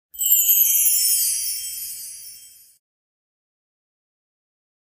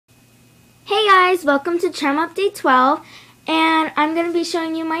Hey guys, welcome to Charm Update 12, and I'm going to be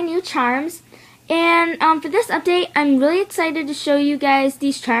showing you my new charms. And for this update, I'm really excited to show you guys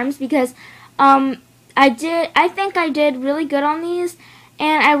these charms because I think I did really good on these,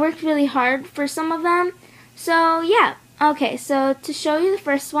 and I worked really hard for some of them. So yeah, okay, so to show you the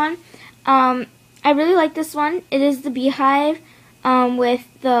first one, I really like this one. It is the beehive with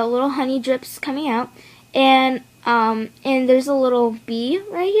the little honey drips coming out, and there's a little bee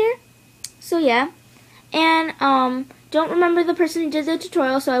right here. So yeah, and don't remember the person who did the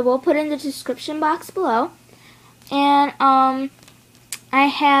tutorial, so I will put it in the description box below. And I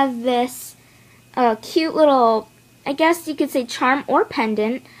have this cute little, I guess you could say charm or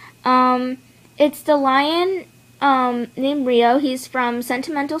pendant. It's the lion named Rio. He's from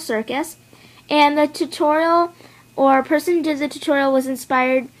Sentimental Circus, and the tutorial or person who did the tutorial was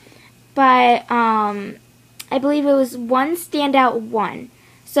inspired by I believe it was One Standout One.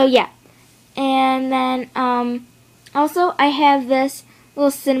 So yeah. And then, also I have this little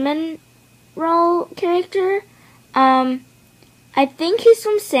cinnamon roll character. I think he's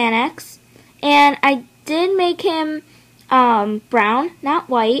from Sanex, and I did make him, brown, not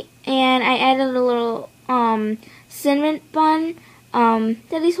white, and I added a little, cinnamon bun,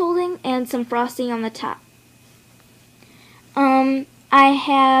 that he's holding, and some frosting on the top. I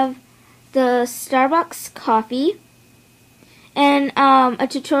have the Starbucks coffee. And a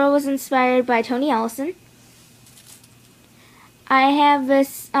tutorial was inspired by Toniellison. I have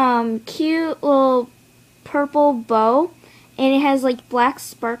this cute little purple bow, and it has like black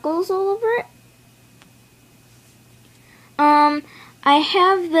sparkles all over it. I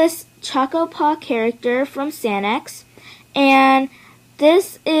have this Choco Paw character from Sanex, and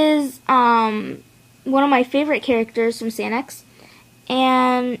this is one of my favorite characters from Sanex,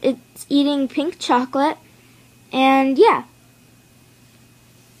 and it's eating pink chocolate, and yeah.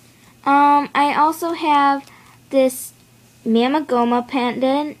 I also have this Mamagoma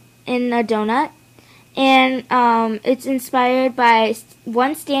pendant in a donut, and it's inspired by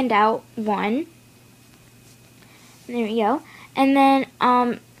One Standout One. There we go. And then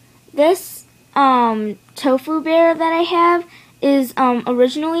this tofu bear that I have is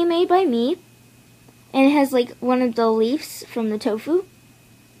originally made by me, and it has like one of the leaves from the tofu.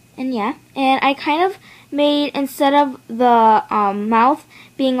 And yeah, and I kind of made, instead of the mouth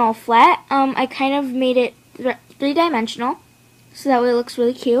being all flat, I kind of made it three-dimensional, so that way it looks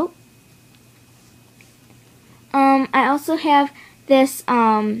really cute. I also have this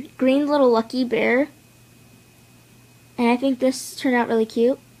green little lucky bear, and I think this turned out really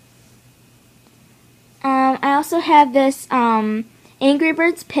cute. I also have this Angry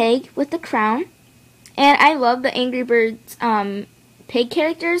Birds pig with the crown, and I love the Angry Birds pig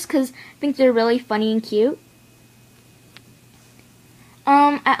characters because I think they're really funny and cute.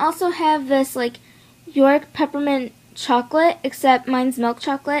 I also have this like York peppermint chocolate, except mine's milk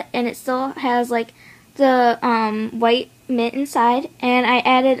chocolate, and it still has like the white mint inside, and I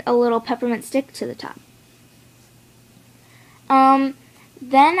added a little peppermint stick to the top. Then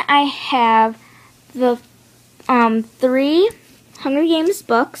I have the 3 Hunger Games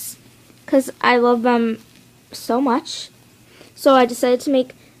books because I love them so much. So I decided to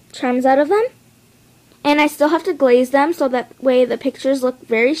make charms out of them. And I still have to glaze them so that way the pictures look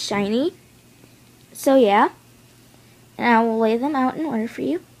very shiny. So yeah. And I will lay them out in order for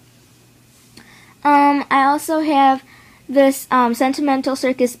you. I also have this Sentimental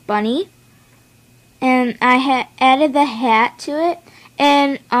Circus bunny. And I added the hat to it.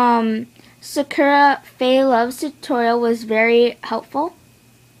 And Sakura Faye Love's tutorial was very helpful.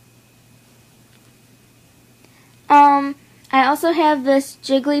 I also have this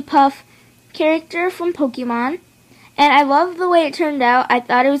Jigglypuff character from Pokemon, and I love the way it turned out. I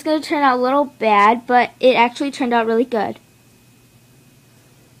thought it was going to turn out a little bad, but it actually turned out really good.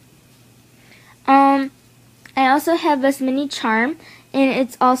 I also have this mini charm, and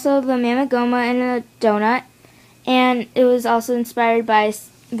it's also the Mamagoma in a donut, and it was also inspired by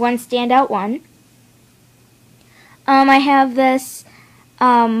One Standout One. I have this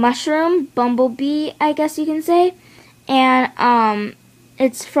mushroom bumblebee, I guess you can say, and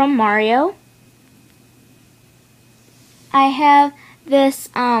it's from Mario. I have this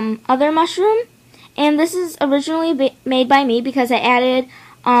other mushroom, and this is originally made by me because I added,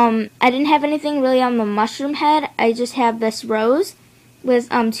 I didn't have anything really on the mushroom head. I just have this rose with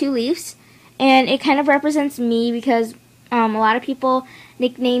 2 leaves, and it kind of represents me because a lot of people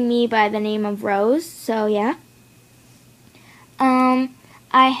nickname me by the name of Rose, so yeah.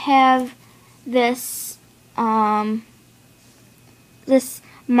 I have this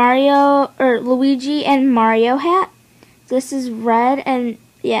Mario or Luigi and Mario hat. This is red, and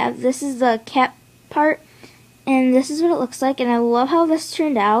yeah, this is the cap part, and this is what it looks like, and I love how this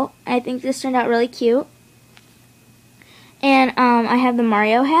turned out. I think this turned out really cute. And I have the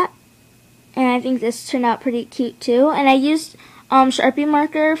Mario hat, and I think this turned out pretty cute too. And I used Sharpie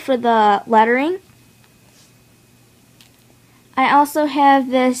marker for the lettering. I also have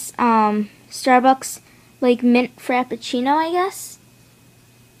this Starbucks like mint frappuccino, I guess.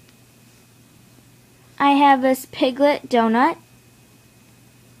 I have this Piglet donut.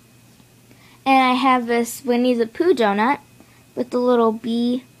 And I have this Winnie the Pooh donut with the little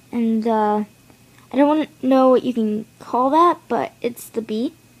bee and the, I don't know what you can call that, but it's the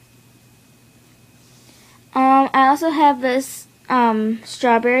bee. I also have this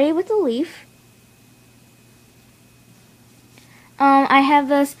strawberry with a leaf. I have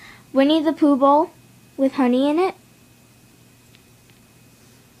this Winnie the Pooh bowl with honey in it.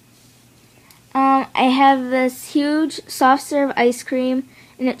 I have this huge soft serve ice cream,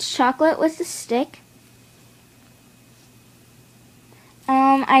 and it's chocolate with a stick.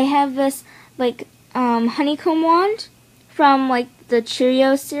 I have this like honeycomb wand from like the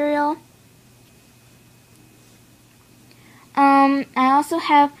Cheerios cereal. I also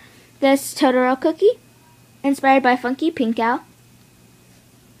have this Totoro cookie, inspired by Funky Pink Owl.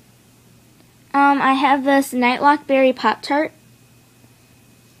 I have this Nightlock Berry Pop-Tart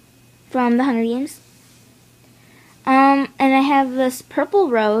from the Hunger Games. And I have this purple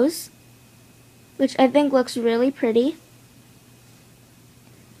rose, which I think looks really pretty.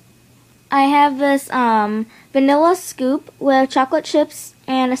 I have this vanilla scoop with chocolate chips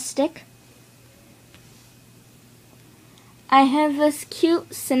and a stick. I have this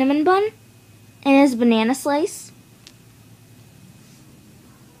cute cinnamon bun and his banana slice.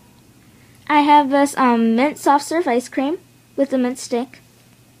 I have this mint soft serve ice cream with a mint stick.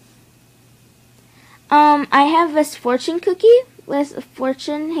 I have this fortune cookie with a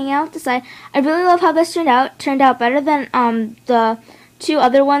fortune hanging out the side. I really love how this turned out. Turned out better than the two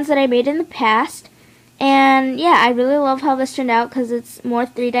other ones that I made in the past. And yeah, I really love how this turned out because it's more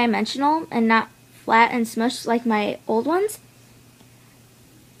three-dimensional and not flat and smushed like my old ones.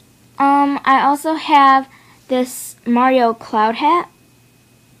 I also have this Mario cloud hat.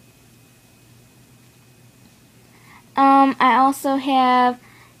 I also have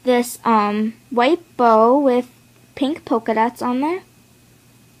this white bow with pink polka dots on there.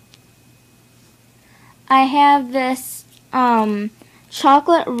 I have this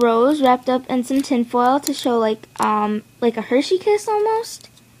chocolate rose wrapped up in some tinfoil to show like a Hershey kiss almost.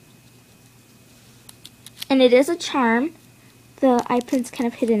 And it is a charm. The eye print's kind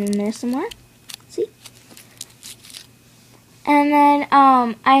of hidden in there somewhere. See? And then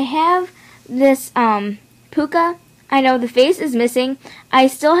I have this pucca. I know the face is missing. I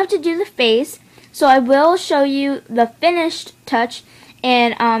still have to do the face, so I will show you the finished touch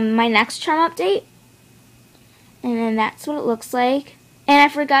in my next charm update. And then that's what it looks like. And I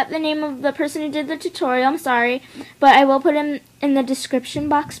forgot the name of the person who did the tutorial, I'm sorry, but I will put him in the description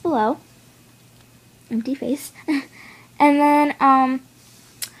box below. Empty face. And then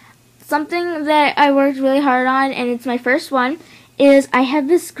something that I worked really hard on, and it's my first one, is I have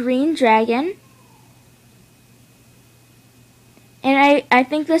this green dragon. And I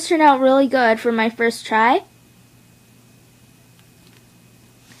think this turned out really good for my first try.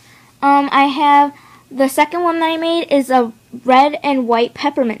 I have the second one that I made is a red and white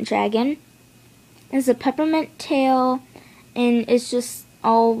peppermint dragon. It's a peppermint tail, and it's just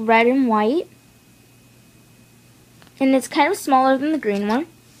all red and white. And it's kind of smaller than the green one.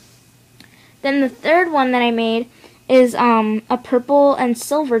 Then the third one that I made is a purple and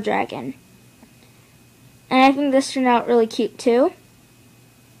silver dragon. And I think this turned out really cute too.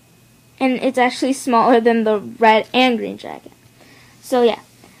 And it's actually smaller than the red and green dragon. So yeah.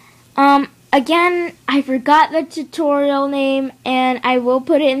 Again, I forgot the tutorial name, and I will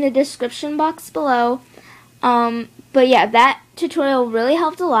put it in the description box below. But yeah, that tutorial really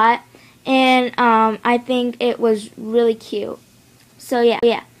helped a lot. And I think it was really cute. So yeah.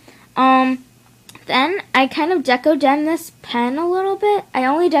 Then I kind of deco-den this pen a little bit. I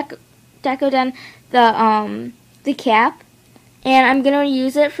only deco-den the cap, and I'm gonna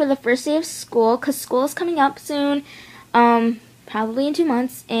use it for the first day of school because school is coming up soon, probably in 2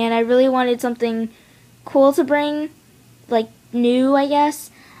 months, and I really wanted something cool to bring, like new, I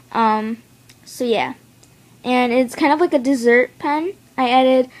guess. So yeah, and it's kind of like a dessert pen. I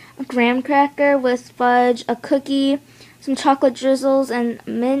added a graham cracker with fudge, a cookie, some chocolate drizzles, and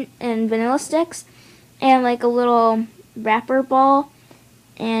mint and vanilla sticks, and like a little wrapper ball,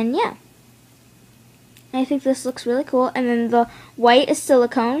 and yeah. I think this looks really cool. And then the white is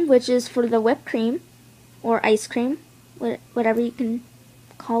silicone, which is for the whipped cream or ice cream, whatever you can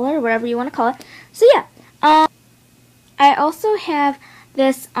collar, whatever you want to call it. So yeah, I also have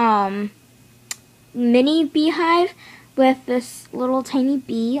this mini beehive with this little tiny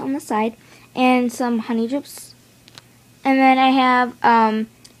bee on the side and some honey drips. And then I have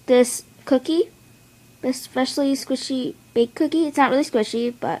this cookie, this freshly squishy baked cookie. It's not really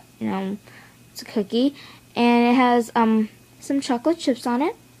squishy, but you know, it's a cookie. And it has some chocolate chips on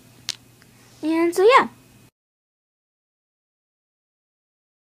it. And so yeah.